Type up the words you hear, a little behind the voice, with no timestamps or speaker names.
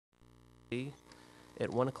At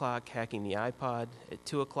 1 o'clock, hacking the iPod. At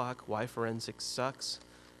 2 o'clock, why forensics sucks.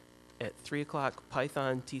 At 3 o'clock,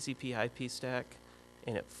 Python TCP IP stack.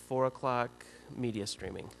 And at 4 o'clock, media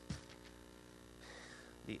streaming.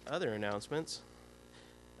 The other announcements,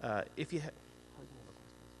 if you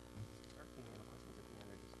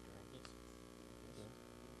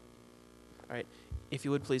all right, if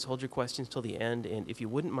you would please hold your questions till the end, and if you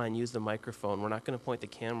wouldn't mind, use the microphone. We're not going to point the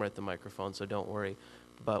camera at the microphone, so don't worry.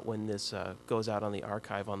 But when this goes out on the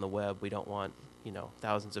archive on the web, we don't want,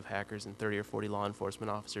 thousands of hackers and 30 or 40 law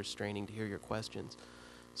enforcement officers straining to hear your questions.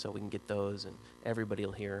 So we can get those, and everybody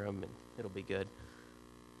will hear them, and it'll be good.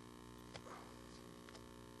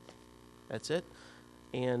 That's it.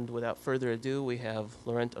 And without further ado, we have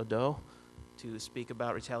Laurent Odo to speak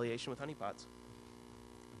about retaliation with honeypots.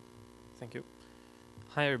 Thank you.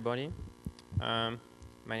 Hi, everybody. My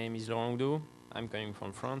name is Laurent Odo. I'm coming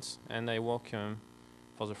from France, and I work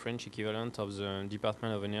for the French equivalent of the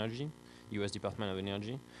Department of Energy, US Department of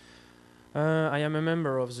Energy. I am a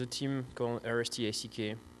member of the team called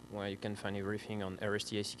RSTACK, where you can find everything on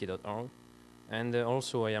rstack.org. And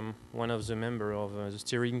also I am one of the members of the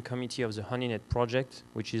steering committee of the HoneyNet project,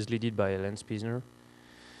 which is led by Lance Pisner.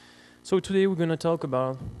 So today we're going to talk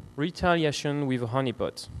about retaliation with a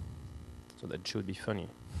honeypot. So that should be funny.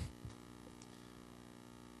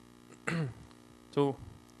 So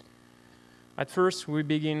at first we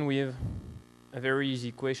begin with a very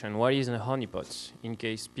easy question. What is a honeypot? In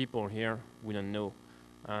case people here wouldn't know.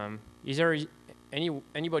 Is there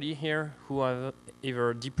anybody here who have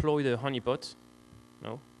ever deployed a honeypot?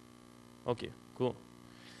 No? Okay, cool.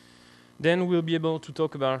 Then we'll be able to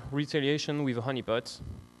talk about retaliation with a honeypot,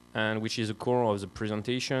 and which is the core of the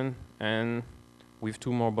presentation, and with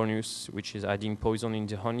two more bonus, which is adding poison in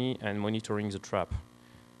the honey and monitoring the trap.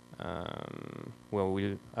 I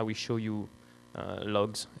will show you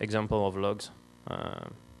logs, example of logs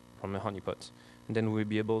from a honeypot, and then we'll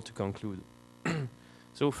be able to conclude.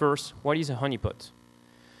 So first, what is a honeypot?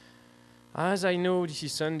 As I know, this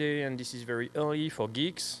is Sunday and this is very early for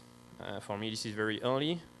geeks. For me, this is very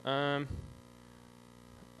early.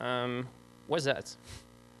 What's that?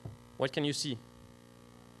 What can you see?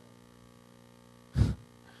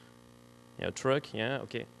 Yeah, a truck, yeah,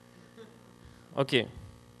 okay. Okay,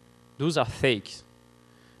 those are fake.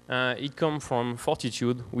 It comes from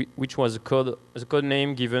Fortitude, which was the code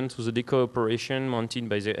name given to the decoy operation mounted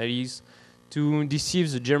by the Allies to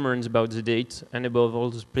deceive the Germans about the date and above all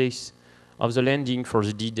the place of the landing for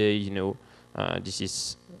the D-Day. This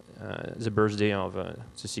is the birthday of the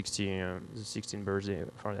 16th birthday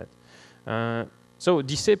for that. So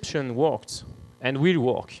deception worked and will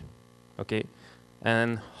work, okay?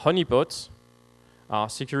 And honeypots are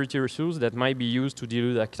security resources that might be used to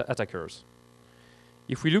delude attackers.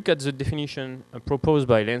 If we look at the definition proposed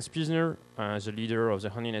by Lance Pisner, the leader of the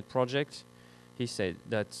HoneyNet project, he said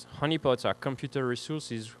that honeypots are computer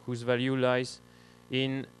resources whose value lies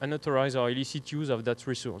in unauthorized or illicit use of that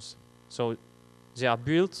resource. So they are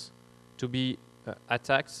built to be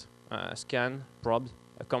attacked, scanned, probed,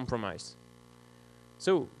 compromised.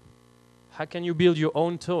 So how can you build your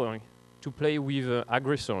own toy to play with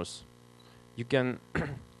aggressors? You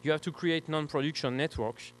have to create non-production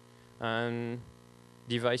networks and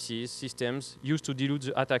devices, systems used to delude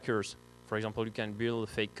the attackers. For example, you can build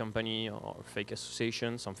a fake company or fake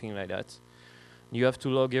association, something like that. You have to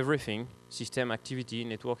log everything, system activity,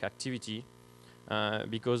 network activity,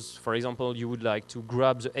 because, for example, you would like to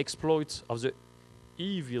grab the exploits of the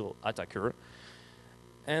evil attacker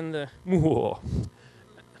and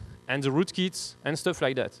and the rootkits and stuff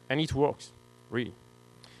like that. And it works, really.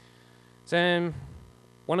 Then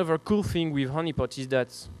one other cool thing with honeypots is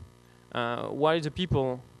that while the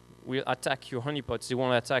people will attack your honeypots, they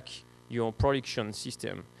won't attack your production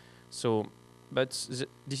system. So, but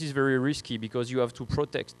this is very risky because you have to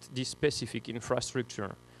protect this specific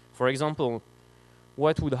infrastructure. For example,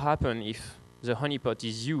 what would happen if the honeypot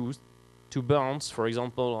is used to bounce, for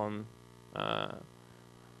example, on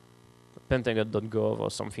pentagon.gov or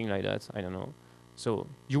something like that, I don't know. So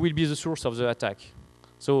you will be the source of the attack.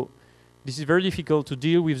 So this is very difficult to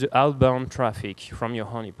deal with the outbound traffic from your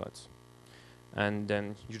honeypots. And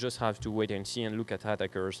then you just have to wait and see and look at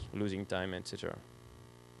attackers, losing time, etc.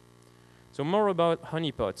 So more about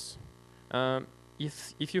honeypots.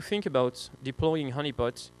 If you think about deploying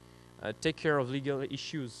honeypots, take care of legal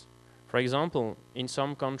issues. For example, in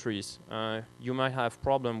some countries, you might have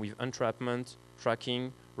problem with entrapment,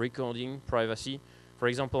 tracking, recording, privacy. For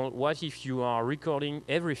example, what if you are recording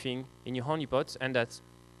everything in your honeypots and that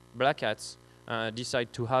black hats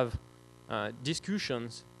decide to have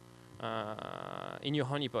discussions in your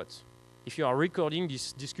honeypots? if you are recording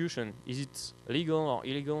this discussion, is it legal or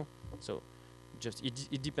illegal? So just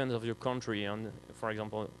it depends of your country. And for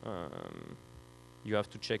example, you have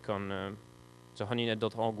to check on the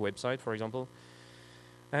honeynet.org website, for example.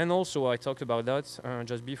 And also, I talked about that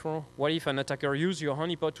just before. What if an attacker uses your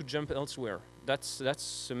honeypot to jump elsewhere? That's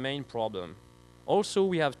the main problem. Also,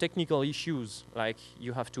 we have technical issues, like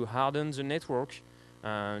you have to harden the network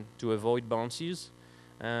to avoid bounces.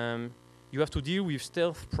 You have to deal with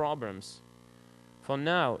stealth problems. For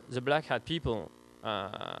now, the black hat people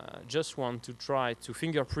just want to try to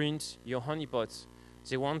fingerprint your honeypot.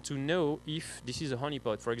 They want to know if this is a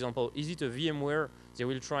honeypot. For example, is it a VMware? They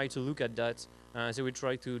will try to look at that. They will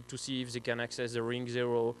try to see if they can access the ring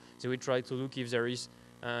 0. They will try to look if there is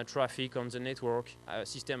traffic on the network,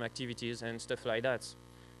 system activities, and stuff like that.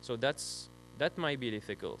 So that might be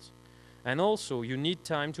difficult. And also, you need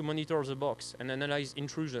time to monitor the box and analyze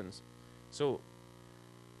intrusions. So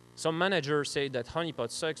some managers say that honeypot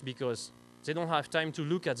sucks because they don't have time to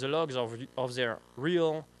look at the logs of their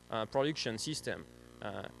real production system.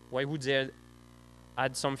 Why would they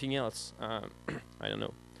add something else? I don't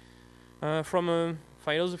know. From a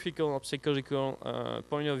philosophical or psychological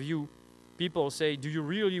point of view, people say, do you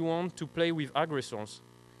really want to play with aggressors?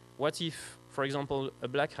 What if, for example, a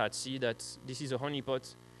black hat see that this is a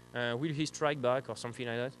honeypot? Will he strike back or something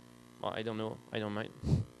like that? Well, I don't know. I don't mind.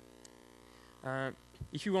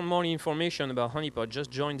 If you want more information about honeypot,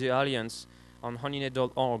 just join the alliance on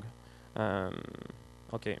honeynet.org.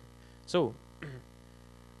 Okay. So,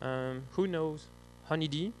 who knows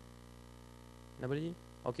HoneyD? Nobody?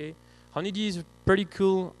 Okay. HoneyD is a pretty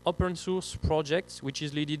cool open source project which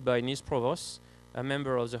is led by Nils Provost, a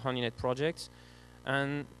member of the HoneyNet project.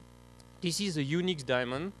 And this is a Unix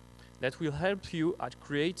daemon that will help you at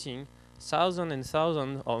creating thousands and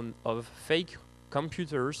thousands of fake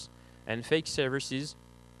computers and fake services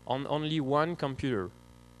on only one computer.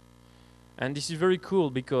 And this is very cool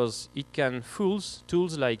because it can fool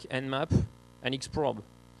tools like Nmap and Xprob.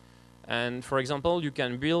 And for example, you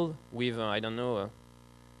can build with, I don't know,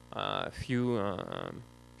 a few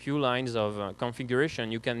lines of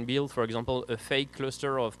configuration. You can build, for example, a fake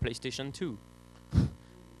cluster of PlayStation 2.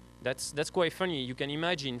 That's quite funny. You can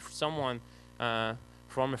imagine someone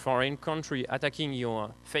from a foreign country attacking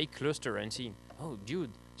your fake cluster and saying, oh, dude,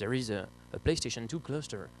 there is a PlayStation 2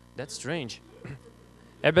 cluster. That's strange.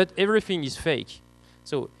 But everything is fake.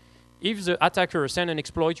 So if the attacker sends an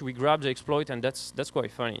exploit, we grab the exploit, and that's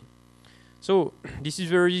quite funny. So this is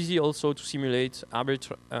very easy also to simulate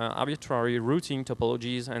arbitrary routing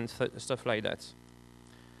topologies and stuff like that.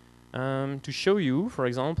 To show you, for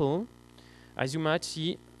example, as you might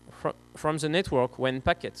see from the network, when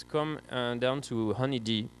packets come down to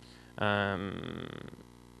HoneyD,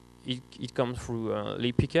 it comes through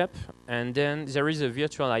lib pickup, and then there is a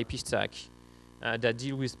virtual IP stack that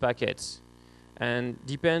deals with packets. And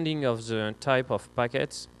depending of the type of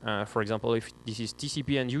packets, for example, if this is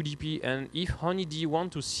TCP and UDP, and if HoneyD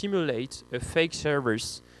want to simulate a fake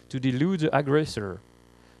service to delude the aggressor,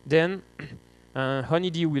 then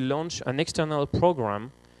HoneyD will launch an external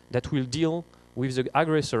program that will deal with the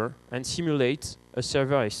aggressor and simulate a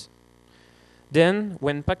service. Then,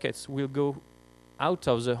 when packets will go out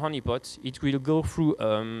of the honeypot, it will go through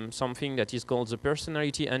something that is called the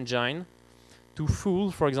personality engine to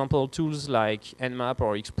fool, for example, tools like Nmap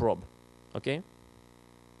or Xprob. Okay?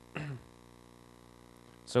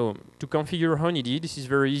 So, to configure HoneyD, this is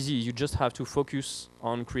very easy. You just have to focus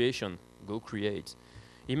on creation. Go create.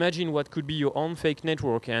 Imagine what could be your own fake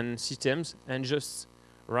network and systems and just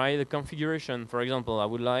write a configuration. For example, I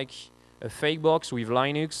would like a fake box with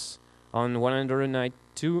Linux on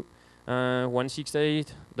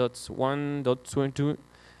 192.168.1.22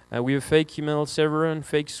 with a fake email server and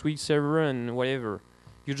fake suite server and whatever.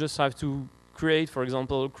 You just have to create, for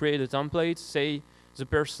example, create a template, say the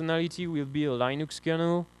personality will be a Linux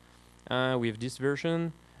kernel with this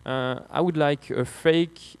version. I would like a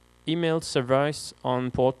fake email service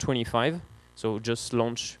on port 25, so just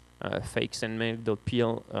launch fake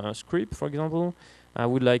sendmail.pl script, for example. I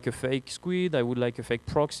would like a fake squid, I would like a fake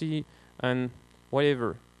proxy, and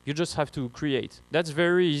whatever. You just have to create. That's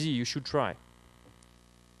very easy, you should try.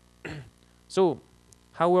 So,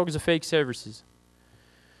 how work the fake services?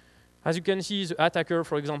 As you can see, the attacker,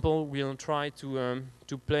 for example, will try to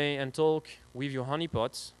play and talk with your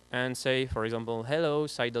honeypots and say, for example, hello,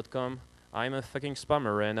 site.com, I'm a fucking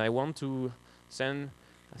spammer and I want to send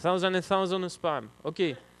 1,000 and 1,000 of spam.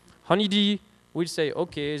 Okay, HoneyD will say,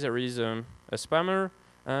 okay, there is a spammer.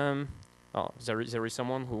 There is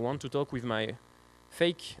someone who wants to talk with my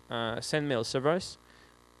fake send mail service.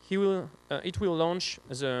 It will launch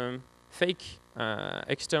the fake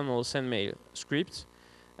external sendmail script,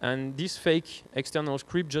 and this fake external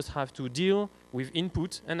script just have to deal with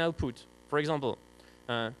input and output. For example,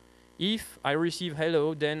 if I receive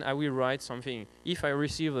hello, then I will write something. If I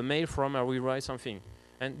receive a mail from, I will write something.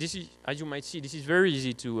 And this is, as you might see, this is very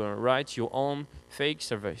easy to write your own fake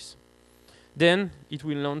service. Then it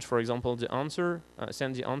will launch, for example, the answer,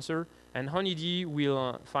 send the answer, and Honeydee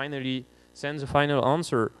will finally send the final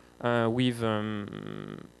answer with,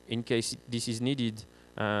 in case this is needed,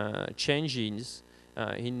 changes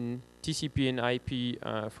in TCP and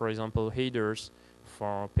IP, for example, headers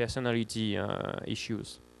for personality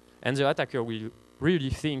issues. And the attacker will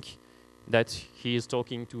really think that he is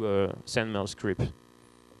talking to a sendmail script.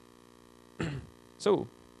 So,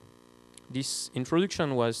 this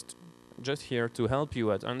introduction was just here to help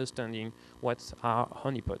you at understanding what are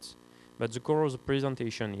honeypots. But the core of the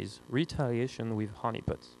presentation is retaliation with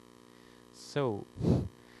honeypots. So,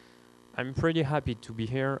 I'm pretty happy to be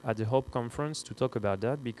here at the HOPE conference to talk about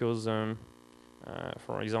that because,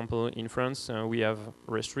 for example, in France, we have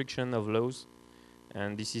restriction of laws,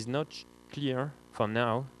 and this is not clear for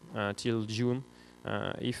now till June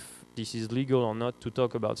if this is legal or not to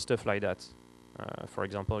talk about stuff like that. For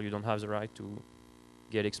example, you don't have the right to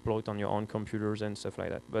get exploit on your own computers and stuff like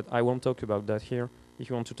that. But I won't talk about that here. If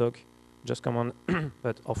you want to talk, just come on,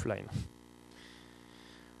 but offline.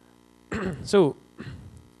 So,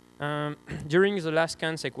 during the last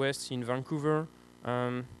CanSecWest in Vancouver,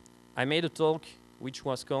 I made a talk which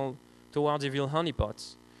was called Towards Evil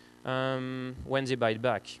Honeypots, when they bite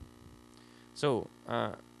back. So,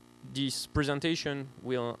 this presentation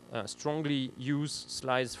will strongly use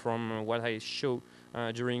slides from what I show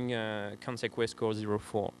during CanSecWest Core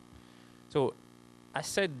 04. So, I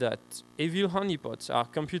said that evil honeypots are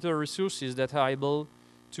computer resources that are able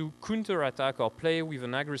to counterattack or play with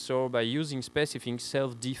an aggressor by using specific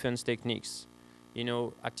self-defense techniques. You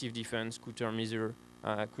know, active defense, countermeasure,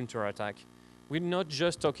 counterattack. We're not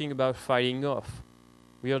just talking about fighting off.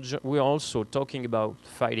 We're also talking about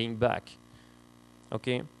fighting back.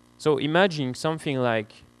 Okay? So imagine something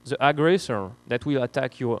like the aggressor that will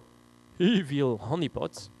attack your evil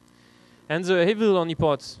honeypots. And the evil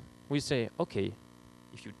honeypots will say, okay,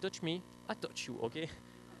 if you touch me, I touch you, okay?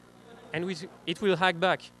 And it will hack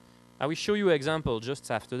back. I will show you an example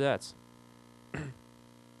just after that.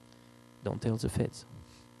 Don't tell the feds.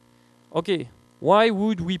 Okay, why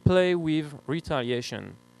would we play with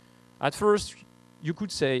retaliation? At first, you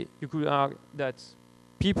could argue that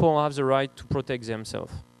people have the right to protect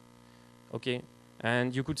themselves. Okay,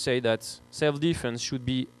 and you could say that self-defense should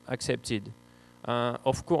be accepted.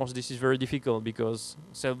 Of course, this is very difficult because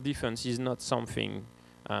self-defense is not something.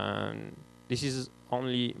 This is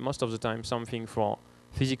only most of the time something for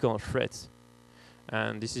physical threats,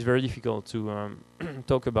 and this is very difficult to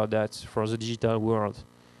talk about that for the digital world.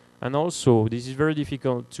 And also, this is very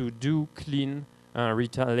difficult to do clean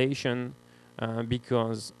retaliation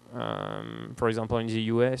because, for example, in the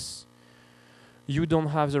US, you don't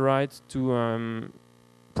have the right to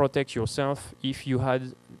protect yourself if you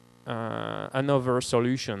had another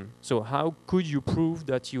solution. So how could you prove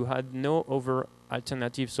that you had no other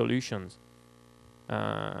alternative solutions?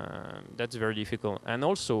 That's very difficult. And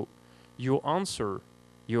also, your answer,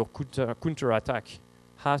 your counter-attack,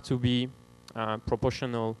 has to be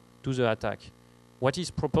proportional to the attack. What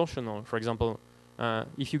is proportional? For example,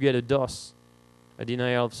 if you get a DOS, a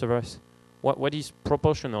denial of service, what is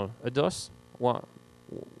proportional? A DOS?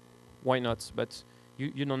 Why not? But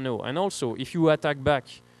you don't know. And also, if you attack back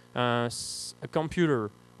a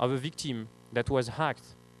computer of a victim that was hacked,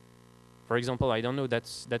 for example, I don't know,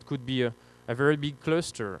 that could be a very big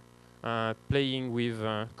cluster playing with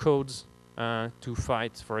codes to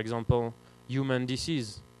fight, for example, human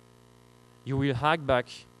disease. You will hack back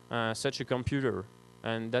such a computer,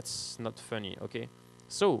 and that's not funny, okay?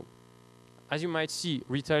 So, as you might see,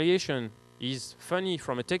 retaliation is funny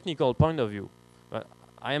from a technical point of view.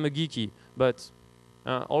 I am a geeky, but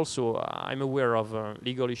also I'm aware of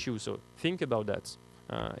legal issues, so think about that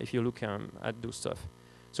if you look at those stuff.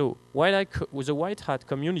 So with the white hat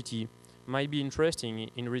community might be interesting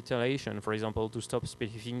in retaliation, for example, to stop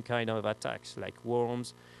specific kind of attacks like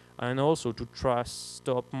worms, and also to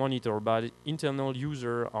stop monitor by internal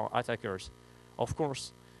user or attackers. Of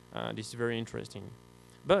course, this is very interesting.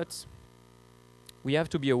 But we have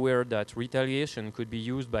to be aware that retaliation could be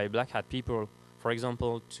used by black hat people, for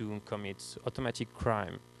example, to commit automatic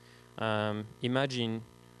crime. Imagine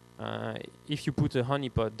if you put a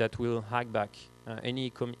honeypot that will hack back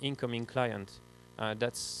any incoming client,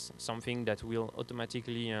 that's something that will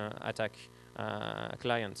automatically attack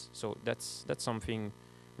clients. So that's something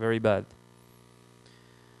very bad.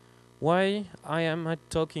 Why I am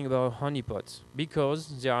talking about honeypots?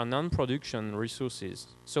 Because they are non-production resources.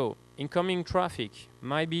 So incoming traffic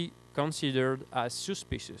might be considered as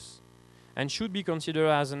suspicious and should be considered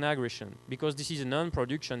as an aggression because this is a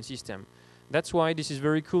non-production system. That's why this is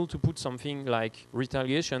very cool to put something like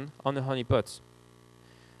retaliation on a honeypot.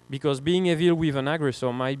 Because being evil with an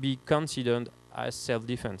aggressor might be considered as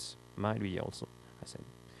self-defense. Might be also, I said.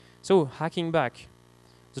 So hacking back.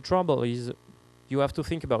 The trouble is you have to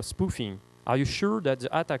think about spoofing. Are you sure that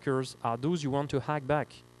the attackers are those you want to hack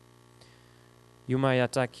back? You might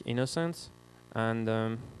attack innocent,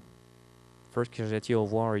 and first casualty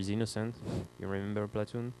of war is innocent. You remember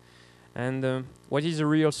Platoon? And what is the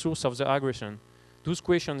real source of the aggression? Those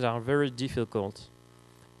questions are very difficult.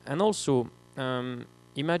 And also,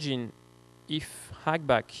 imagine if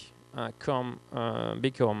hackback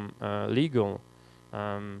become legal,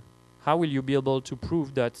 how will you be able to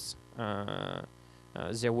prove that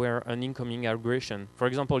there were an incoming aggression? For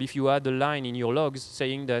example, if you add a line in your logs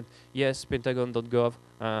saying that, yes, Pentagon.gov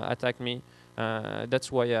attacked me, that's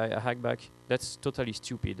why I hacked back, that's totally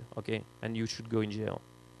stupid, okay? And you should go in jail.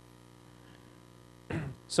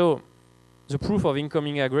 So, the proof of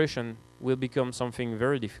incoming aggression will become something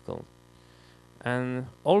very difficult. And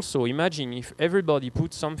also, imagine if everybody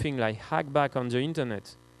puts something like hackback on the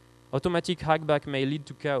internet. Automatic hackback may lead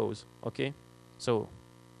to chaos, okay? So,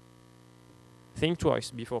 think twice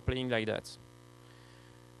before playing like that.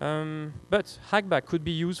 But hackback could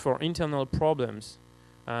be used for internal problems.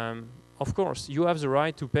 Of course, you have the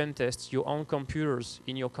right to pen test your own computers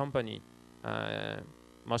in your company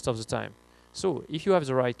most of the time. So, if you have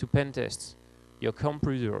the right to pen test your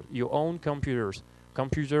computer, your own computers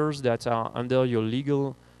that are under your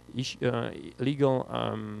legal, you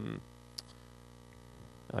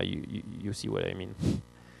see what I mean.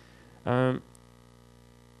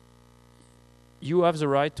 You have the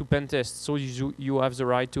right to pen test, so you have the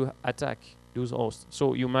right to attack those hosts.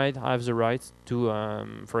 So you might have the right to,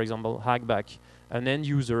 for example, hack back an end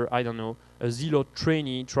user, I don't know, a Zillow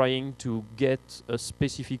trainee trying to get a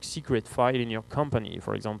specific secret file in your company,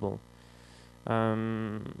 for example.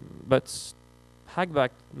 But hackback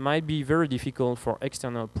might be very difficult for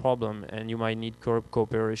external problem, and you might need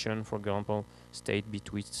cooperation, for example, state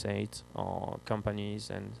between states or companies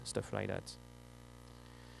and stuff like that.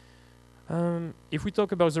 If we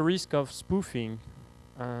talk about the risk of spoofing,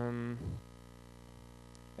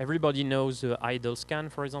 everybody knows the idle scan,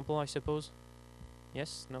 for example, I suppose?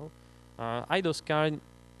 Yes? No? Idle scan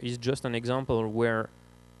is just an example where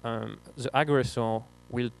the aggressor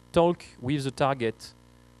will talk with the target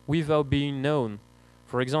without being known.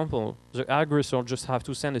 For example, the aggressor just have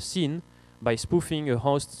to send a scene by spoofing a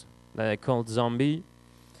host that I called zombie,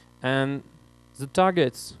 and the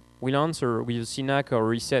target will answer with CNAC or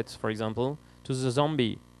reset, for example, to the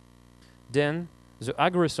zombie. Then the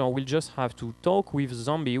aggressor will just have to talk with the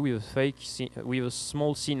zombie with a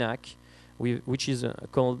small CNAC, which is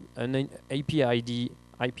called an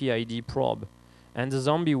IP-ID probe, and the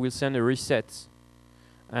zombie will send a reset.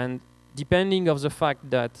 And depending of the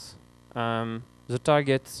fact that the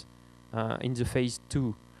target in the phase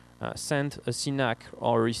 2 sent a CNAC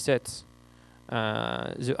or reset,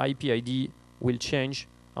 the IP-ID will change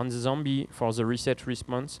on the zombie for the reset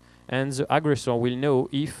response, and the aggressor will know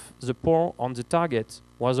if the port on the target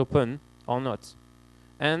was open or not.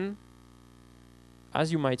 And as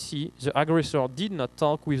you might see, the aggressor did not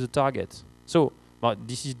talk with the target. So, but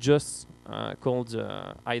this is just called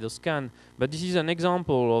idle scan, but this is an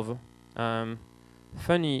example of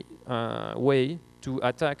funny way to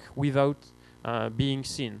attack without being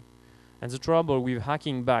seen. And the trouble with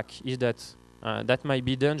hacking back is that that might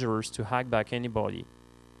be dangerous to hack back anybody,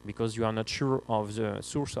 because you are not sure of the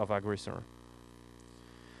source of aggressor.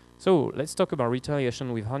 So let's talk about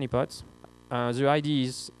retaliation with honeypots. The idea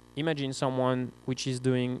is, imagine someone which is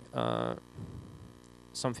doing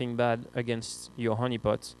something bad against your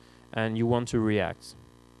honeypot and you want to react.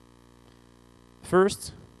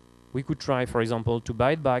 First, we could try, for example, to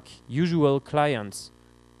bite back usual clients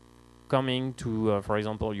coming to, for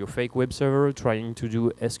example, your fake web server, trying to do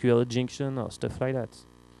SQL injection or stuff like that.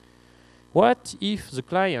 What if the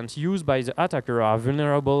clients used by the attacker are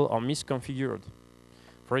vulnerable or misconfigured?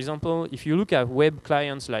 For example, if you look at web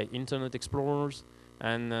clients like Internet Explorers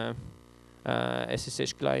and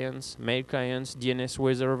SSH clients, mail clients, DNS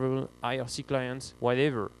web, IRC clients,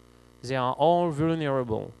 whatever, they are all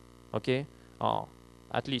vulnerable, okay? Or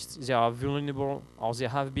at least they are vulnerable, or they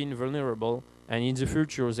have been vulnerable, and in the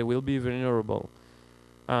future they will be vulnerable.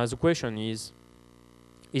 The question is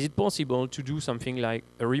it possible to do something like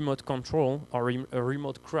a remote control or a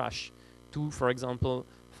remote crash to, for example,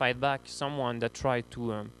 fight back someone that tried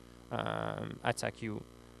to attack you.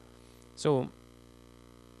 So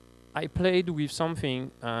I played with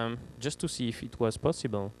something just to see if it was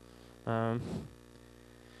possible.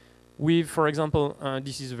 With, for example,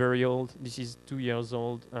 this is very old. This is 2 years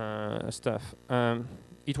old stuff.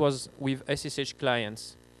 It was with SSH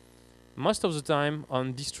clients. Most of the time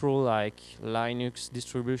on distro like Linux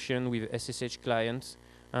distribution with SSH clients,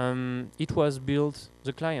 it was built,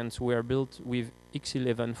 the clients were built with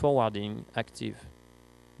X11 forwarding active.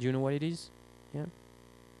 Do you know what it is? Yeah?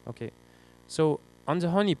 Okay. So on the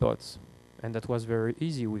honeypots, and that was very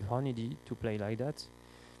easy with Honeyd to play like that,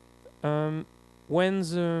 when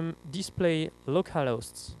the display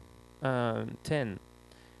localhost 10,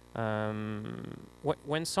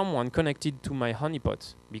 when someone connected to my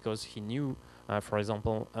honeypot because he knew, for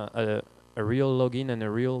example, a real login and a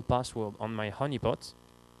real password on my honeypot,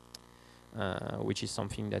 which is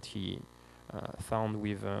something that he found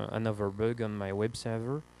with another bug on my web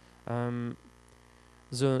server,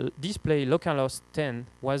 the display localhost 10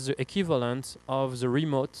 was the equivalent of the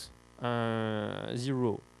remote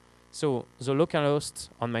 0. So the localhost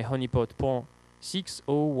on my honeypot port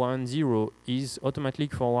 6010 is automatically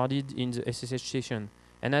forwarded in the SSH session.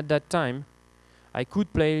 And at that time, I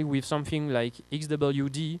could play with something like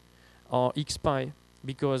XWD or XPy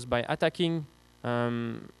because by attacking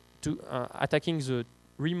attacking the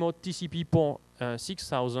remote TCP port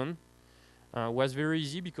 6000 was very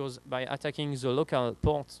easy because by attacking the local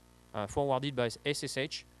port forwarded by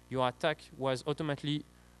SSH, your attack was automatically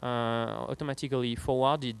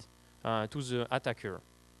forwarded to the attacker.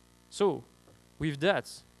 So with that,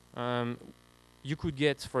 you could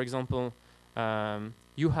get, for example,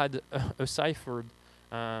 you had a ciphered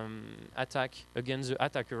attack against the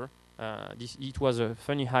attacker. It was a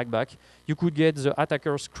funny hackback. You could get the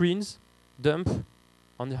attacker screens dump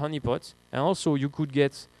on the honeypot, and also you could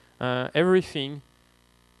get everything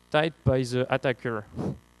typed by the attacker.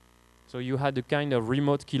 So you had a kind of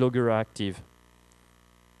remote keylogger active.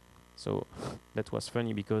 So that was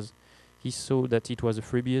funny because he saw that it was a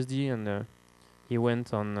FreeBSD and he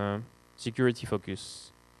went on security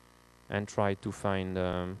focus and tried to find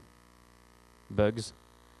bugs.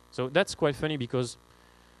 So that's quite funny because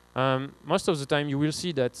most of the time you will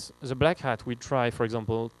see that the black hat will try, for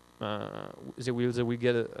example, they will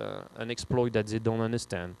get an exploit that they don't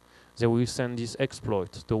understand. They will send this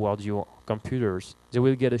exploit towards your computers. They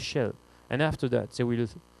will get a shell, and after that they will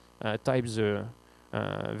type the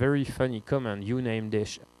very funny command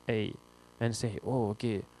uname-a and say, "Oh,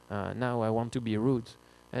 okay, now I want to be root."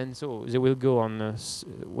 And so they will go on a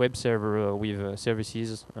web server with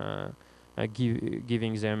services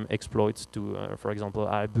giving them exploits to, for example,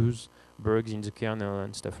 abuse bugs in the kernel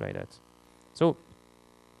and stuff like that. So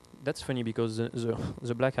that's funny because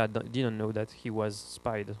the black hat didn't know that he was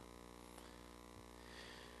spied.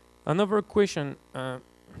 Another question,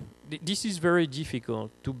 this is very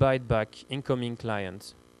difficult to bite back incoming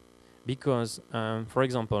clients because, for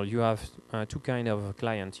example, you have two kind of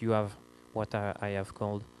clients. You have what I have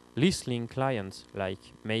called listening clients, like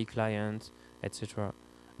mail client, etc.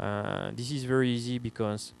 This is very easy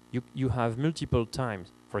because you have multiple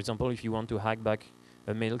times. For example, if you want to hack back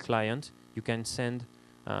a mail client, you can send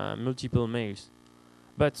multiple mails.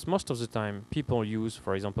 But most of the time, people use,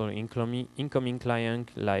 for example, incoming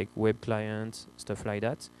client, like web clients, stuff like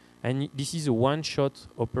that. And this is a one-shot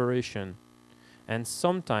operation. And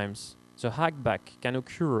sometimes the hackback can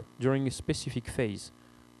occur during a specific phase.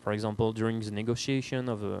 For example, during the negotiation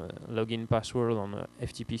of a login password on a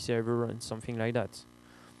FTP server and something like that.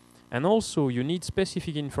 And also, you need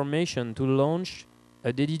specific information to launch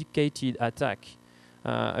a dedicated attack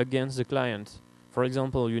against the client. For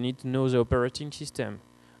example, you need to know the operating system.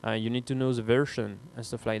 You need to know the version and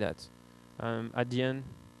stuff like that. At the end,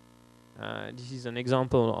 this is an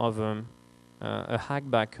example of a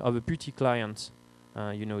hackback of a PuTTY client.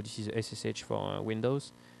 You know, this is SSH for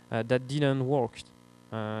Windows. That didn't work.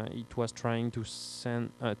 It was trying to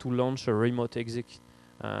launch a remote exec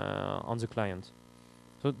on the client.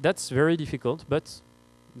 So that's very difficult, but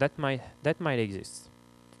that might exist.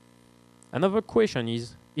 Another question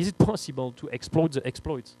is it possible to exploit the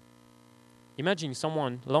exploit? Imagine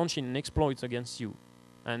someone launching an exploit against you,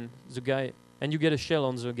 and you get a shell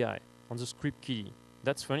on the guy, on the script key.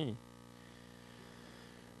 That's funny.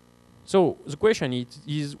 So the question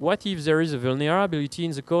is what if there is a vulnerability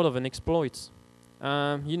in the code of an exploit?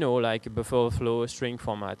 You know, like a buffer overflow, string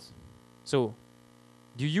format. So,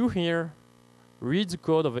 do you here read the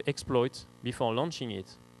code of an exploit before launching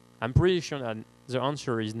it? I'm pretty sure that the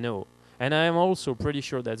answer is no. And I am also pretty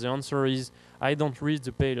sure that the answer is I don't read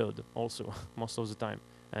the payload also most of the time.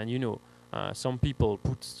 And you know, some people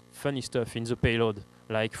put funny stuff in the payload,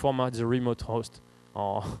 like format the remote host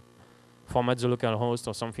or format the local host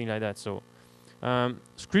or something like that. So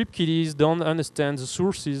script kiddies don't understand the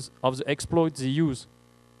sources of the exploits they use.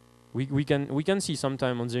 We can see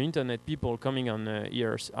sometime on the internet people coming on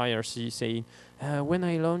IRC saying, when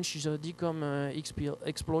I launched the DCOM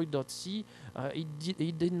exploit.c,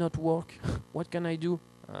 it did not work. What can I do?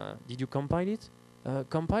 Did you compile it?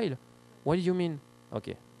 Compile? What do you mean?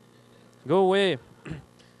 Okay, go away.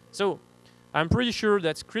 So I'm pretty sure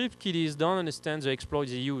that script kiddies don't understand the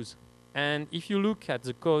exploits they use. And if you look at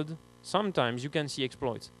the code, sometimes you can see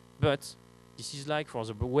exploits, but this is like for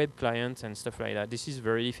the web client and stuff like that. This is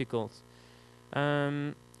very difficult.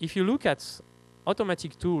 If you look at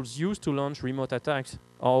automatic tools used to launch remote attacks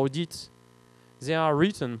or audits, they are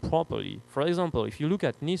written properly. For example, if you look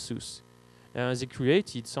at Nissus, they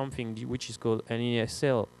created something which is called an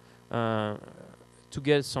ESL to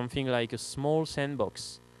get something like a small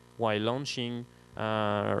sandbox while launching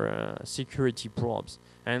security probes.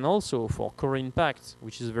 And also for Core Impact,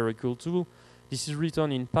 which is a very cool tool, this is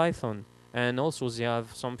written in Python. And also they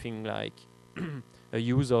have something like a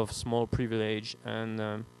use of small privilege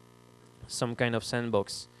and some kind of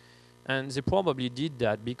sandbox. And they probably did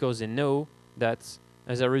that because they know that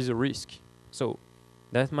there is a risk. So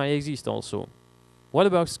that might exist also. What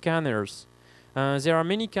about scanners? There are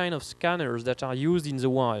many kinds of scanners that are used in the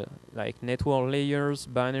wild, like network layers,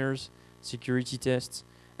 banners, security tests,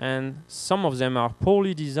 and some of them are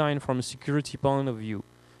poorly designed from a security point of view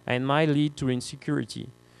and might lead to insecurity.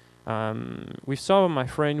 With some of my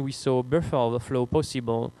friends, we saw buffer overflow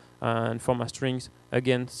possible and format strings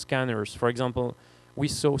against scanners. For example, we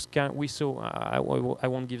saw I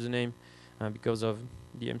won't give the name because of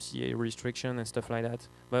the MCA restriction and stuff like that.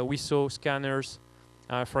 But we saw scanners,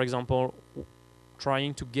 for example,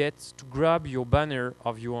 trying to grab your banner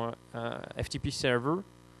of your FTP server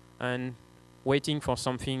and waiting for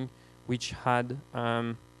something which had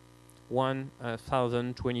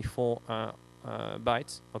 1024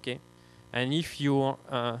 bytes, okay? And if your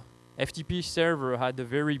FTP server had a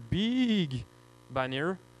very big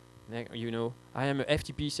banner, you know, I am a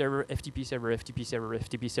FTP server, FTP server, FTP server,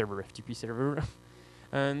 FTP server, FTP server,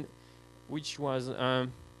 and which was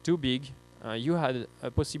too big, you had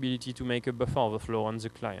a possibility to make a buffer overflow on the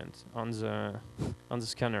client, on the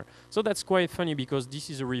scanner. So that's quite funny because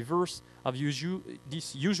this is a reverse of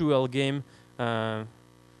this usual game on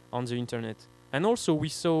the internet. And also we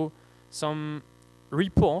saw some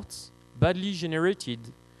reports badly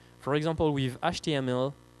generated, for example with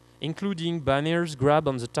HTML, including banners grabbed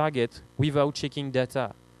on the target without checking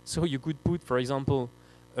data. So you could put, for example,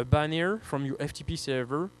 a banner from your FTP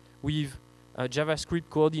server with a JavaScript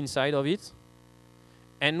code inside of it,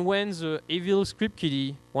 and when the evil script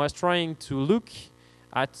kiddie was trying to look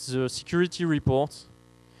at the security report,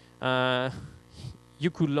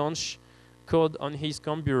 you could launch code on his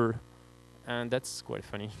computer, and that's quite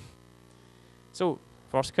funny. So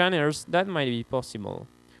for scanners, that might be possible.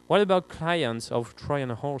 What about clients of Trojan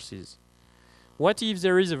horses? What if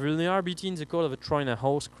there is a vulnerability in the code of a Trojan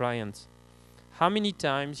horse client? How many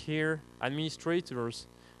times here, administrators,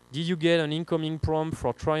 did you get an incoming prompt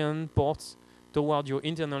for Trojan ports toward your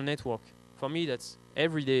internal network? For me, that's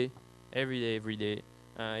every day, every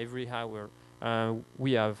hour.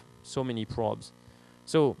 We have so many probes.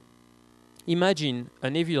 So imagine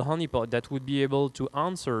an evil honeypot that would be able to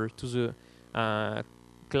answer to the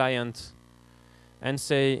client and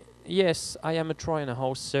say, yes, I am a Trojan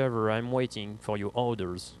horse server, I'm waiting for your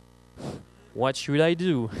orders. What should I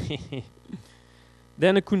do?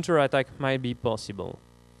 Then a counterattack might be possible.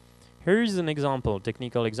 Here is an example,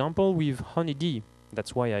 technical example with HoneyD.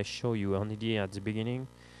 That's why I show you HoneyD at the beginning.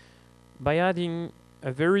 By adding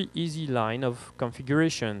a very easy line of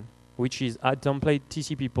configuration, which is add template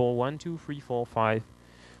TCP port 12345,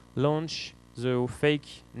 launch the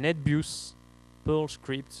fake NetBIOS Perl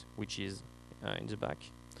script, which is in the back.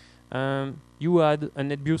 You add a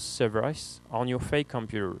NetBIOS service on your fake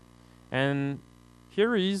computer. And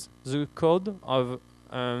here is the code of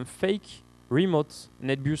fake remote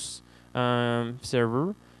NetBIOS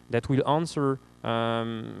server that will answer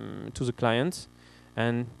to the client.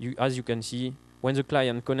 And as you can see, when the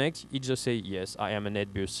client connects, it just says, yes, I am a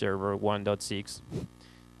NetBIOS server 1.6,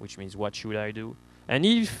 which means what should I do? And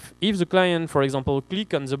if the client, for example,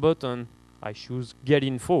 click on the button, I choose get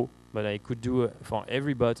info, but I could do it for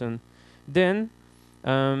every button, then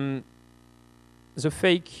the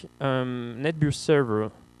fake NetBIOS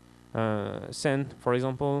server sent, for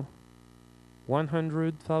example,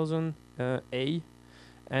 100,000 A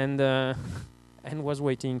and was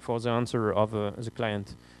waiting for the answer of the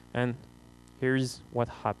client. And here is what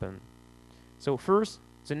happened. So first,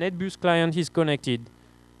 the NetBus client is connected.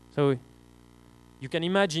 So you can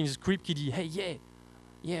imagine the script kiddie, hey,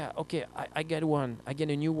 yeah, okay, I get one, I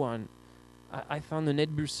get a new one. I found a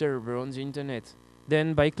NetBus server on the internet.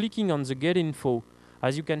 Then by clicking on the get info,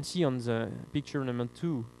 as you can see on the picture number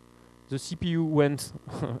 2, the CPU went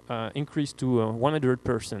increased to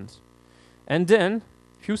 100%. And then,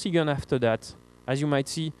 few seconds after that, as you might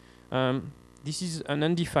see, this is an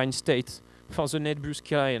undefined state for the NetBus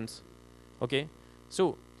client. Okay,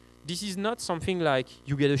 so this is not something like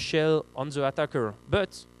you get a shell on the attacker,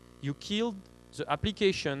 but you killed the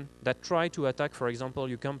application that tried to attack, for example,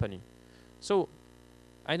 your company. So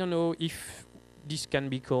I don't know if this can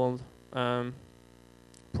be called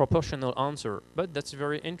proportional answer, but that's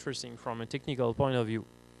very interesting from a technical point of view.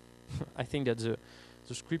 I think that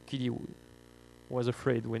the script kiddie was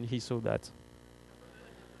afraid when he saw that.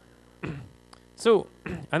 So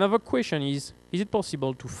another question is it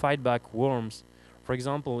possible to fight back worms? For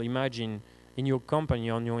example, imagine in your company,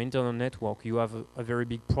 on your internal network, you have a very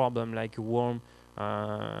big problem like a worm.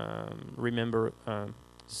 Remember,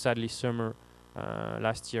 sadly, summer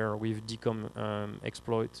last year with DCOM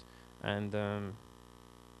exploit and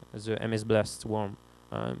the MS Blast worm.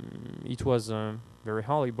 It was very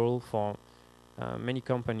horrible for many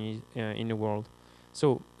companies in the world.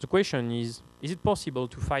 So the question is it possible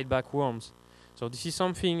to fight back worms? So this is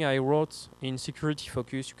something I wrote in Security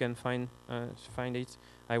Focus. You can find it.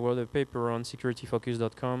 I wrote a paper on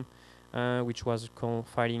securityfocus.com, which was called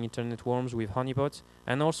Fighting Internet Worms with Honeypots.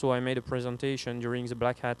 And also I made a presentation during the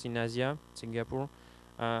Black Hat in Asia, Singapore,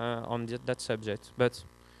 on that subject. But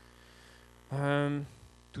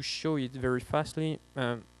to show it very fastly,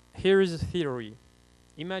 here is a theory.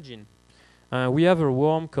 Imagine we have a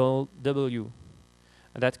worm called W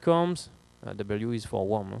that comes. W is for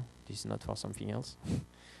worm. Huh? This is not for something else.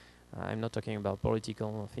 I'm not talking about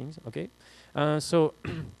political things. Okay. So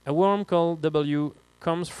a worm called W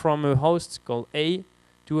comes from a host called A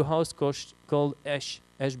to a host called H.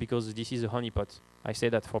 H because this is a honeypot. I say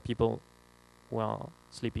that for people who are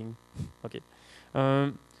sleeping. Okay.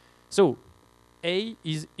 So A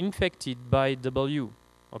is infected by W.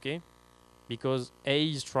 Okay. Because A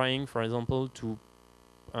is trying, for example, to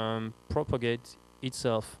propagate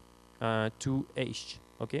itself to H.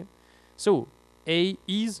 Okay. So A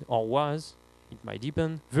is or was, it might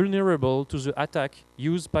depend, vulnerable to the attack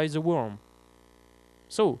used by the worm.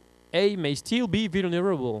 So A may still be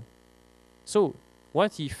vulnerable. So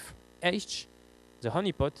what if H, the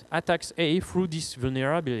honeypot, attacks A through this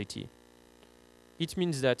vulnerability? It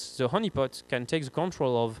means that the honeypot can take the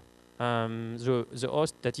control of the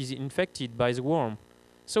host that is infected by the worm.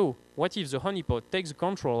 So what if the honeypot takes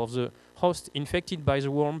control of the host infected by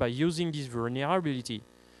the worm by using this vulnerability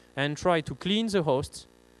and try to clean the host,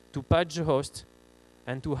 to patch the host,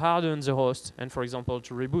 and to harden the host, and for example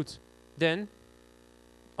to reboot? Then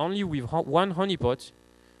only with one honeypot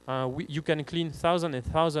you can clean thousands and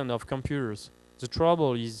thousands of computers. The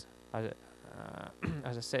trouble is,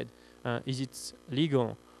 as I said, is it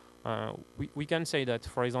legal? We can say that,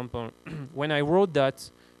 for example, when I wrote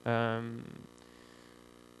that,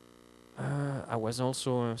 I was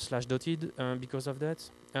also /dotted because of that.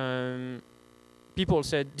 People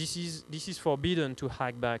said this is forbidden to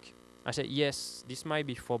hack back. I said yes, this might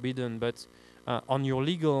be forbidden, but on your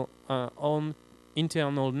legal own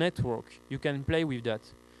internal network, you can play with that,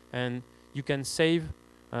 and you can save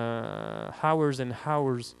hours and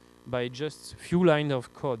hours by just few lines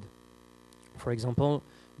of code. For example,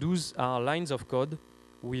 those are lines of code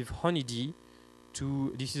with honeyd.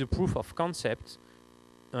 This is a proof of concept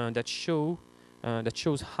that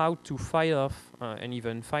shows how to fire off and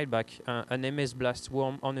even fight back an MS Blast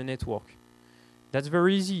worm on a network. That's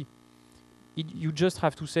very easy. You just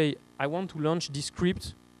have to say, I want to launch this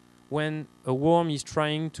script when a worm is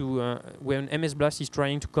trying to, when MS Blast is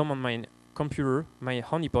trying to come on my computer, my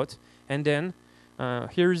honeypot, and then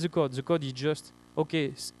here is the code. The code is just,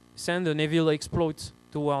 okay, send an evil exploit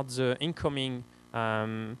towards the incoming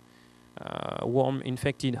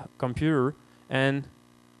worm-infected computer, and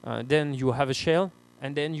then you have a shell,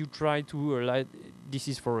 and then you try to, this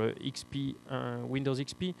is for XP, Windows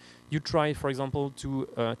XP, you try, for example, to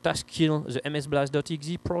task kill the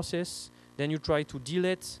msblast.exe process, then you try to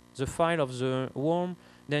delete the file of the worm,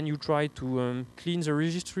 then you try to clean the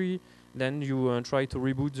registry, then you try to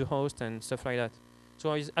reboot the host and stuff like that.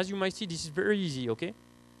 So as you might see, this is very easy, okay?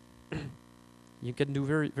 You can do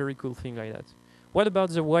very, very cool thing like that. What about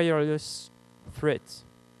the wireless threat?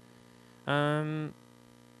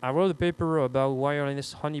 I wrote a paper about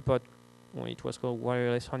wireless honeypot. Well, it was called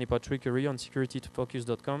Wireless Honeypot Trickery on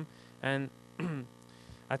securityfocus.com, and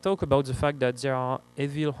I talk about the fact that there are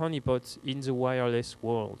evil honeypots in the wireless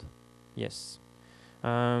world. Yes.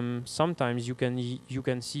 Sometimes you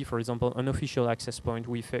can see, for example, an official access point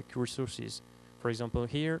with fake resources. For example,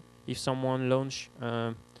 here, if someone launch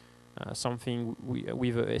something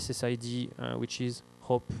with a SSID, which is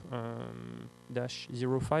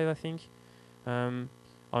hop-05, I think, on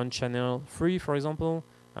channel 3, for example,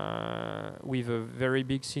 with a very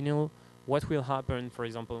big signal, what will happen, for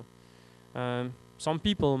example? Some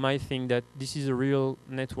people might think that this is a real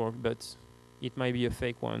network, but it might be a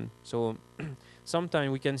fake one. So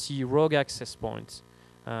sometimes we can see rogue access points,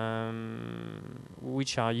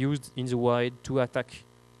 which are used in the wild to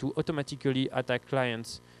automatically attack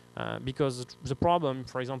clients. Because the problem,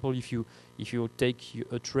 for example, if you take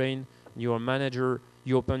a train, you're a manager,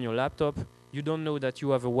 you open your laptop, you don't know that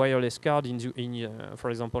you have a wireless card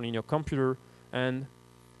for example, in your computer, and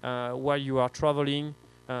while you are traveling,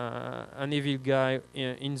 an evil guy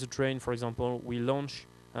in the train, for example, will launch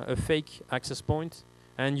a fake access point,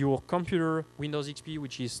 and your computer, Windows XP,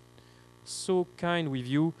 which is so kind with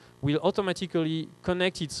you, will automatically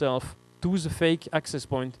connect itself to the fake access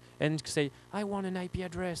point and say, I want an IP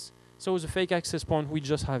address. So the fake access point will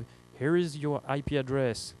just have, here is your IP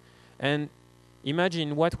address. And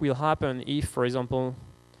imagine what will happen if, for example,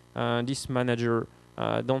 this manager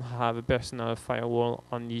don't have a personal firewall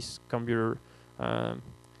on this computer.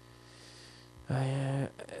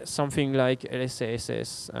 Something like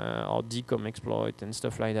LSASS or DCOM exploit and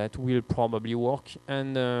stuff like that will probably work.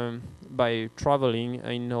 And by traveling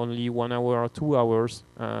in only 1 hour or 2 hours,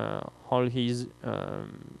 all his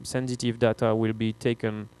sensitive data will be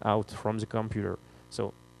taken out from the computer.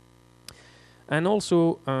 So, and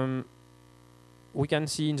also we can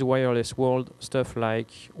see in the wireless world stuff like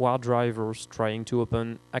war drivers trying to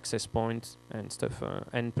open access points and stuff,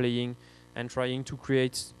 and playing and trying to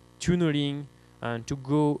create tunneling and to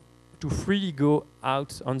freely go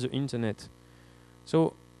out on the internet.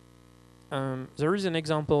 So there is an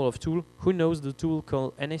example of tool. Who knows the tool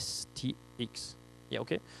called NSTX? Yeah,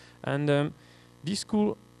 okay. And this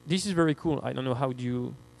is very cool. I don't know how do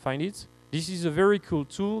you find it. This is a very cool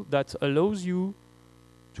tool that allows you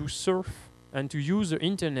to surf and to use the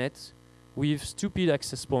internet with stupid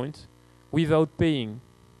access point without paying.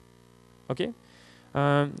 Okay.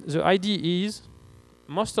 The idea is,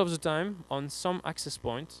 most of the time, on some access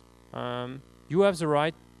point, you have the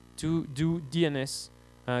right to do DNS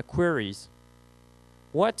queries.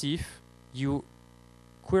 What if you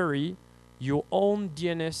query your own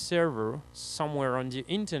DNS server somewhere on the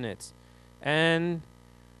internet, and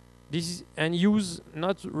use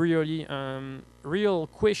not really real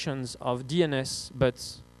questions of DNS,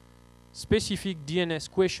 but specific DNS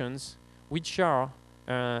questions, which are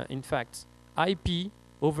in fact IP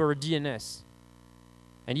over DNS?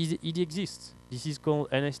 And it exists. This is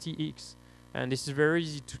called NSTX, and this is very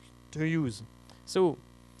easy to use. So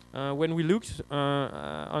when we looked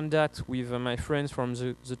on that with my friends from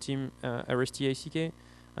the team RSTACK,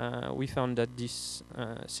 we found that this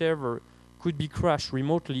server could be crashed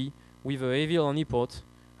remotely with a heavy honeypot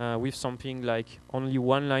with something like only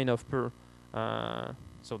one line of per.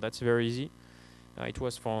 So that's very easy. It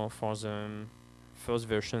was for the first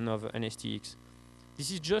version of NSTX.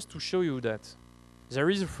 This is just to show you that there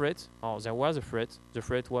is a threat, or there was a threat. The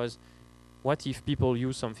threat was, what if people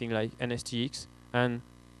use something like NSTX, and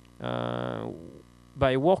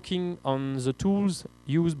by working on the tools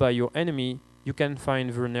used by your enemy, you can find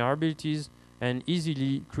vulnerabilities and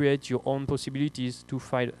easily create your own possibilities to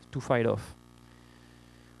fight off.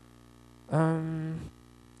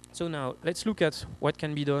 So now let's look at what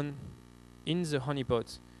can be done in the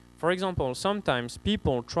honeypot. For example, sometimes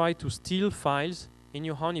people try to steal files in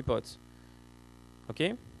your honeypot.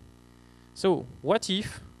 Okay? So what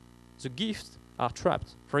if the gifts are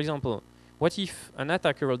trapped? For example, what if an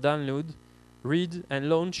attacker will download, read, and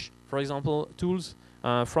launch, for example, tools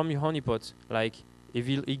from your honeypot, like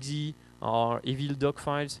evil exe or evil doc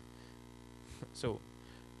files? So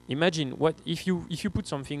imagine what if you put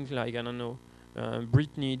something like, I don't know,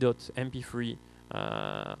 Britney.mp3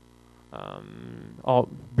 or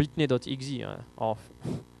Britney.exe or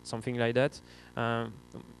something like that.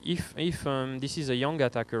 If this is a young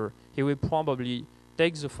attacker, he will probably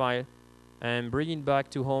take the file and bring it back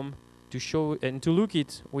to home to show and to look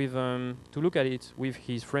at it with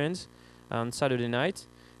his friends on Saturday night.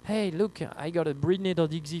 Hey, look, I got a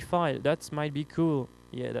Britney.exe file. That might be cool.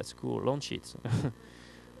 Yeah, that's cool. Launch it.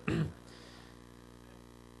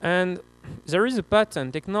 And there is a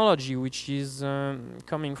patent technology which is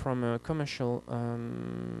coming from a commercial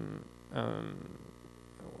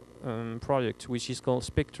product, which is called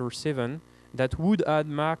Spectre 7, that would add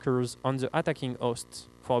markers on the attacking host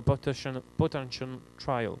for a potential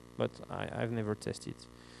trial, but I've never tested.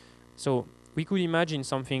 So we could imagine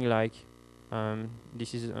something like,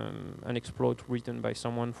 this is an exploit written by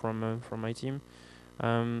someone from my team.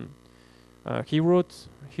 He wrote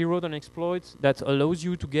an exploit that allows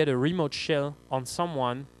you to get a remote shell on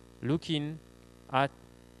someone looking at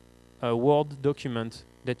a Word document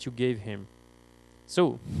that you gave him.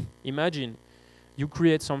 So imagine you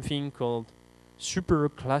create something called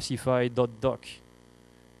superclassified.doc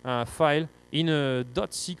file in a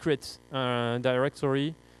 .secret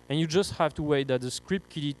directory, and you just have to wait that the script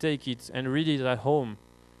kiddie take it and read it at home.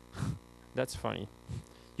 That's funny.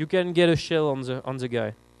 You can get a shell on the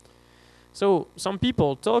guy. So some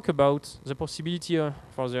people talk about the possibility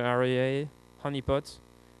for the RAA honeypot.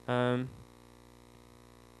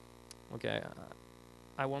 Okay,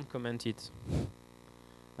 I won't comment it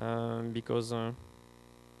because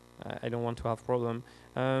I don't want to have problem.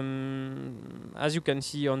 As you can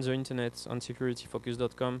see on the internet, on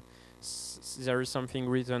securityfocus.com, there is something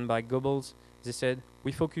written by Goebbels. They said,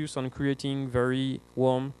 we focus on creating very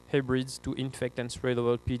warm hybrids to infect and spread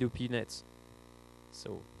over P2P nets.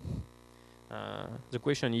 So the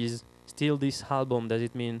question is, still this album, does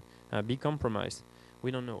it mean be compromised?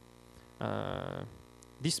 We don't know.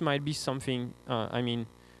 This might be something, I mean,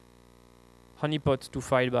 honeypot to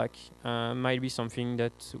fight back might be something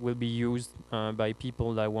that will be used by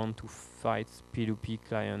people that want to fight P2P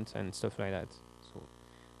clients and stuff like that. So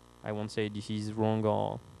I won't say this is wrong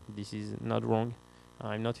or this is not wrong.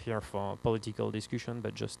 I'm not here for political discussion,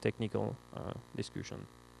 but just technical discussion.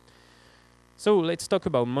 So let's talk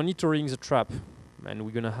about monitoring the trap, and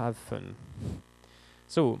we're gonna have fun.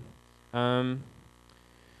 So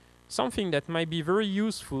something that might be very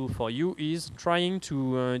useful for you is trying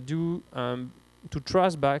to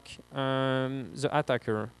trace back the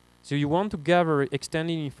attacker. So you want to gather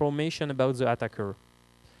extended information about the attacker.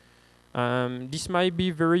 This might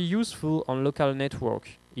be very useful on local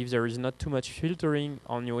network if there is not too much filtering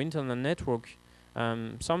on your internet network.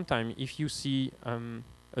 Sometimes if you see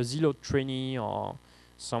a zero trainee or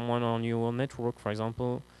someone on your network, for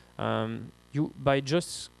example, you by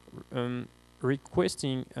just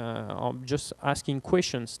requesting or just asking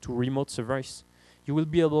questions to remote service, you will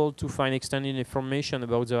be able to find extended information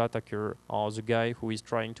about the attacker or the guy who is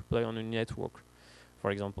trying to play on a network.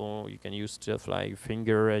 For example, you can use stuff like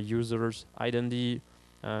finger users identity.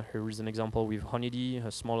 Here is an example with Honeydee,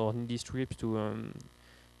 a small Honeydee script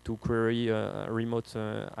to query a remote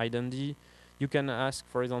identity. You can ask,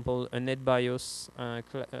 for example, a NetBIOS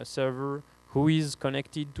server who is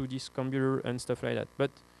connected to this computer and stuff like that.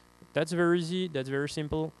 But that's very easy, that's very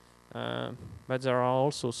simple, but there are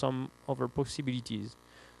also some other possibilities.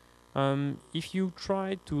 If you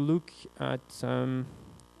try to look at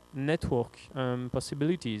network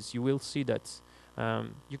possibilities, you will see that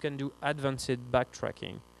you can do advanced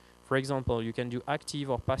backtracking. For example, you can do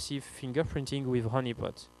active or passive fingerprinting with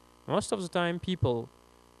honeypot. Most of the time, people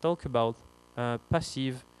talk about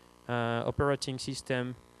passive operating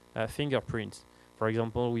system fingerprint. For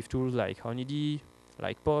example, with tools like Honeydee,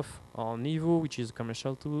 like POF or Nivo, which is a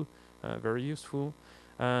commercial tool, very useful,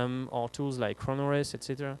 or tools like ChronoRes,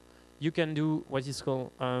 etc. You can do what is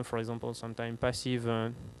called, for example, sometimes passive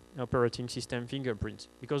operating system fingerprint,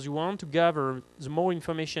 because you want to gather the more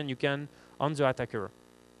information you can on the attacker.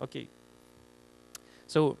 Okay.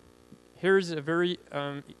 So here's a very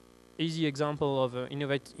easy example of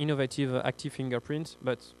innovative active fingerprint,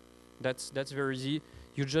 but that's very easy.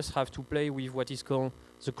 You just have to play with what is called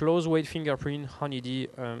the close weight fingerprint, Honeydee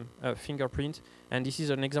fingerprint, and this is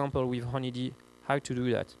an example with Honeydee how to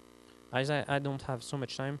do that. As I don't have so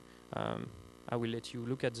much time, I will let you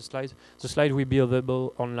look at the slides. The slide will be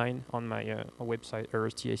available online on my website,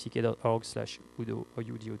 rstack.org/udo.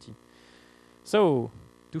 So,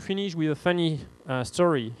 to finish with a funny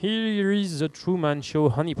story, here is the Truman Show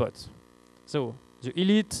honeypot. So, the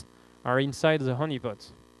elite are inside the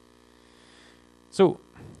honeypot. So,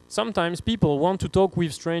 sometimes people want to talk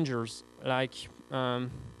with strangers, like,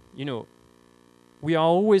 you know, we are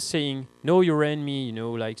always saying, know your enemy, you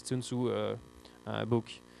know, like Sun Tzu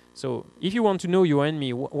book. So, if you want to know your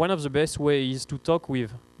enemy, one of the best ways is to talk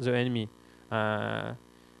with the enemy.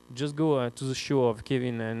 Just go to the show of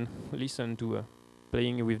Kevin and listen to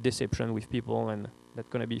playing with deception with people, and that's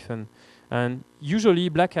gonna be fun. And usually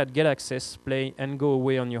Black Hat get access, play, and go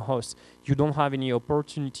away on your host. You don't have any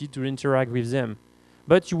opportunity to interact with them,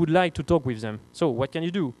 but you would like to talk with them. So what can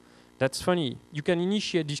you do? That's funny. You can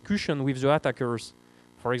initiate discussion with the attackers.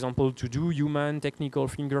 For example, to do human technical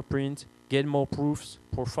fingerprint, get more proofs,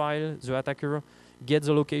 profile the attacker, get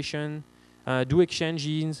the location, do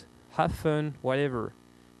exchanges, have fun, whatever.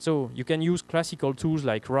 So you can use classical tools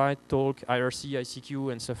like write, talk, IRC,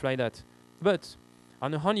 ICQ, and stuff like that. But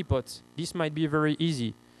on a honeypot, this might be very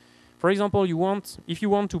easy. For example, if you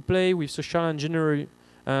want to play with social engineering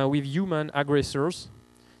with human aggressors,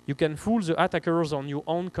 you can fool the attackers on your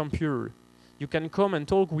own computer. You can come and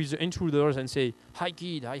talk with the intruders and say, "Hi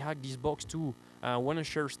kid, I hacked this box too. Wanna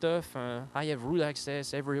share stuff? I have root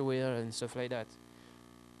access everywhere," and stuff like that.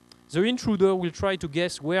 The intruder will try to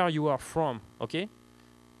guess where you are from, okay?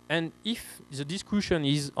 And if the discussion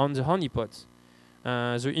is on the honeypot,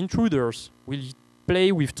 the intruders will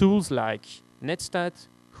play with tools like netstat,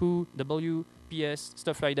 who, w, ps,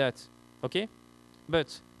 stuff like that, okay?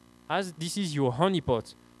 But as this is your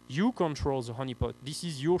honeypot, you control the honeypot. This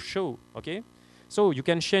is your show, okay? So you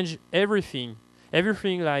can change everything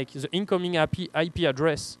like the incoming IP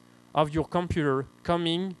address of your computer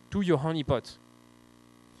coming to your honeypot.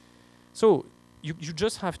 So you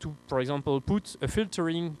just have to, for example, put a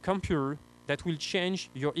filtering computer that will change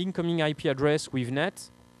your incoming IP address with net,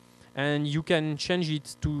 and you can change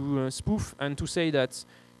it to spoof and to say that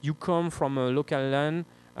you come from a local LAN.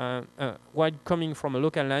 While coming from a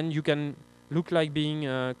local LAN, you can look like being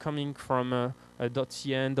coming from a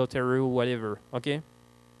 .cn, .ru, whatever, okay?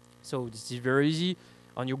 So this is very easy.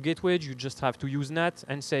 On your gateway, you just have to use NAT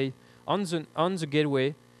and say, on the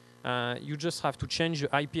gateway, you just have to change the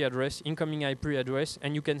IP address, incoming IP address,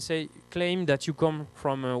 and you can claim that you come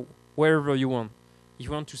from wherever you want. If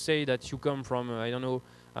you want to say that you come from, I don't know,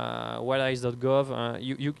 wildeyes.gov,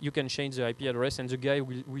 you can change the IP address, and the guy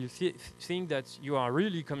will think that you are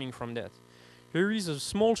really coming from that. Here is a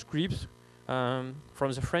small script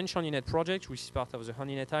from the French Honeynet project, which is part of the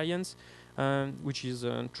Honeynet Alliance, which is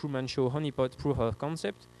a Truman Show honeypot proof of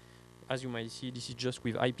concept. As you might see, this is just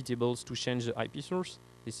with IP tables to change the IP source.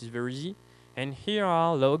 This is very easy. And here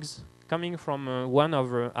are logs coming from one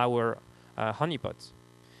of our honeypots.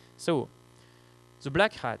 So the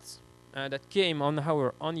black hats that came on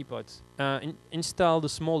our honeypot installed a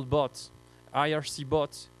small bot, IRC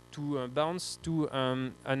bot, to bounce to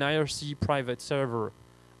an IRC private server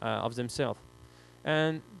of themselves.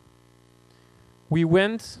 And we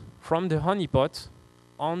went from the honeypot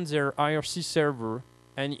on their IRC server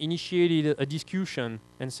and initiated a discussion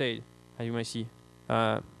and said, as you might see,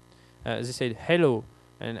 they said hello,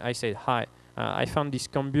 and I said hi. I found this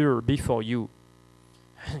computer before you.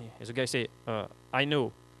 The guy said, I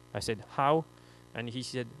know. I said, how? And he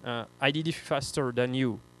said, I did it faster than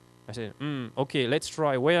you. I said, okay, let's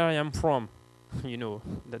try where I am from. You know,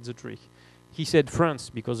 that's the trick. He said France,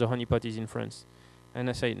 because the honeypot is in France. And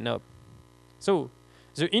I said, no. So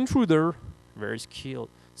the intruder, very skilled,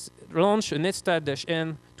 launched a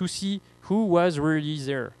netstat-n to see who was really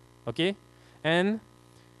there, okay? And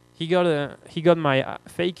he got my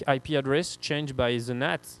fake IP address changed by the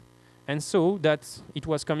NAT, and saw that it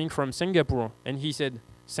was coming from Singapore. And he said,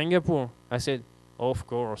 Singapore? I said, of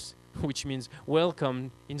course, which means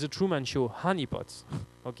welcome in the Truman Show honeypots,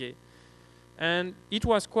 okay? And it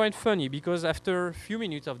was quite funny, because after a few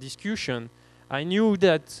minutes of discussion, I knew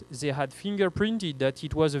that they had fingerprinted that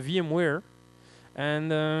it was a VMware,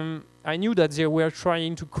 and I knew that they were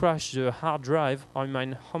trying to crash the hard drive on my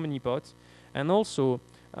honeypot, and also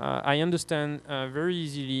I understand very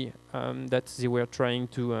easily that they were trying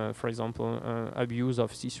to, for example, abuse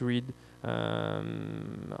of sysread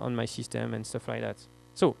on my system and stuff like that.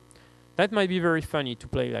 So that might be very funny to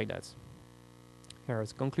play like that. Here's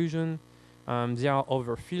the conclusion. There are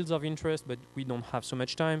other fields of interest, but we don't have so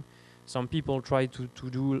much time. Some people try to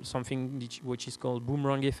do something which is called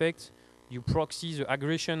boomerang effect. You proxy the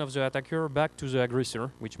aggression of the attacker back to the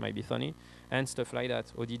aggressor, which might be funny, and stuff like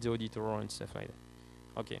that. Audit the auditor and stuff like that.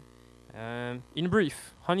 Okay. In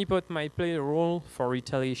brief, honeypot might play a role for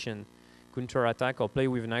retaliation, counter-attack, or play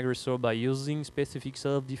with an aggressor by using specific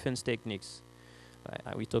self-defense techniques.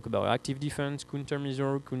 We talk about active defense,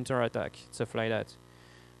 countermeasure, counter-attack, stuff like that.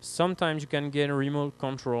 Sometimes you can get a remote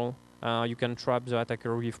control. You can trap the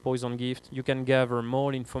attacker with poison gift. You can gather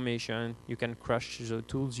more information. You can crash the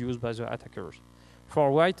tools used by the attackers.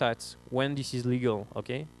 For white hats, when this is legal,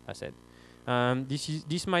 okay, I said,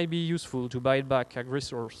 this might be useful to bite back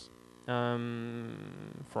aggressors.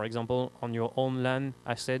 For example, on your own LAN,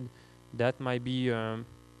 I said that might be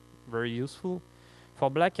very useful. For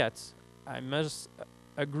black hats, I must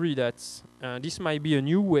agree that this might be a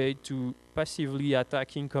new way to passively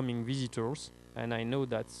attack incoming visitors. And I know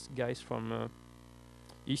that guys from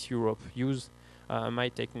East Europe use my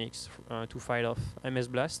techniques to fight off MS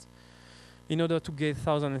Blast in order to get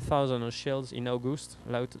thousands and thousands of shells in August,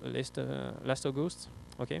 last August.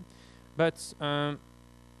 Okay, but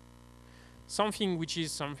something which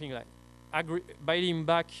is something like biting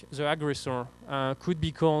back the aggressor could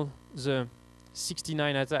be called the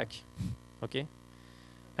 69 attack. Okay,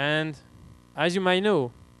 and as you might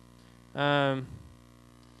know,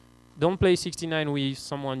 don't play 69 with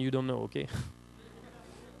someone you don't know. Okay.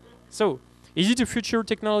 So, is it a future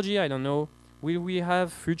technology? I don't know. Will we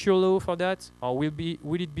have future law for that, or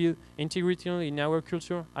will it be integrated in our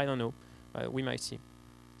culture? I don't know. We might see.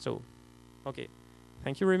 So, okay.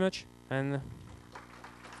 Thank you very much, and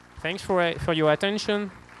thanks for your attention.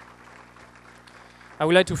 I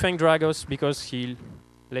would like to thank Dragos because he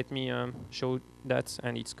let me show that,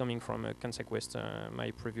 and it's coming from Consequest, my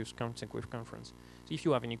previous Consequest conference. So if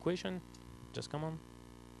you have any question, just come on.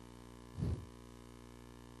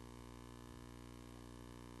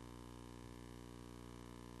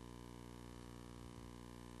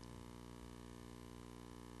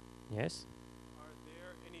 Yes? Are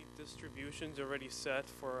there any distributions already set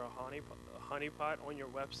for a honeypot on your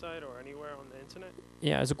website or anywhere on the internet?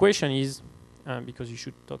 Yeah, the question is, because you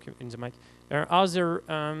should talk in the mic, are there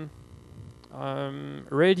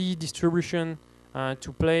ready distribution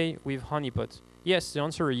to play with Honeypot? Yes, the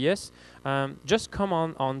answer is yes. Just come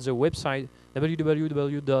on the website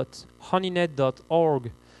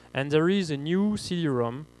www.honeynet.org, and there is a new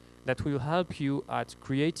CD-ROM that will help you at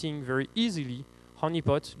creating very easily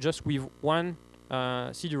Honeypot just with one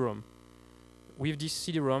CD-ROM. With this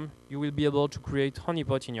CD-ROM, you will be able to create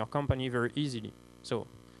Honeypot in your company very easily. So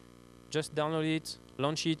just download it,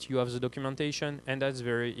 launch it, you have the documentation, and that's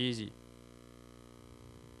very easy.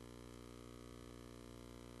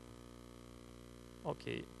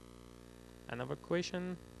 Okay, another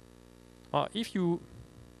question. If you,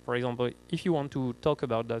 for example, if you want to talk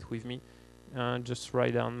about that with me, just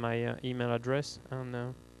write down my email address,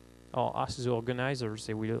 and or ask the organizers.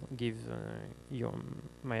 They will give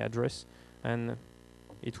my address, and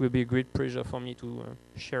it will be a great pleasure for me to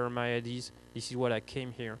share my ideas. This is what I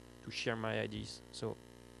came here to share my ideas. So,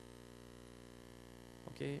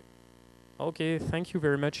 okay, thank you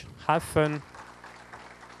very much. Have fun.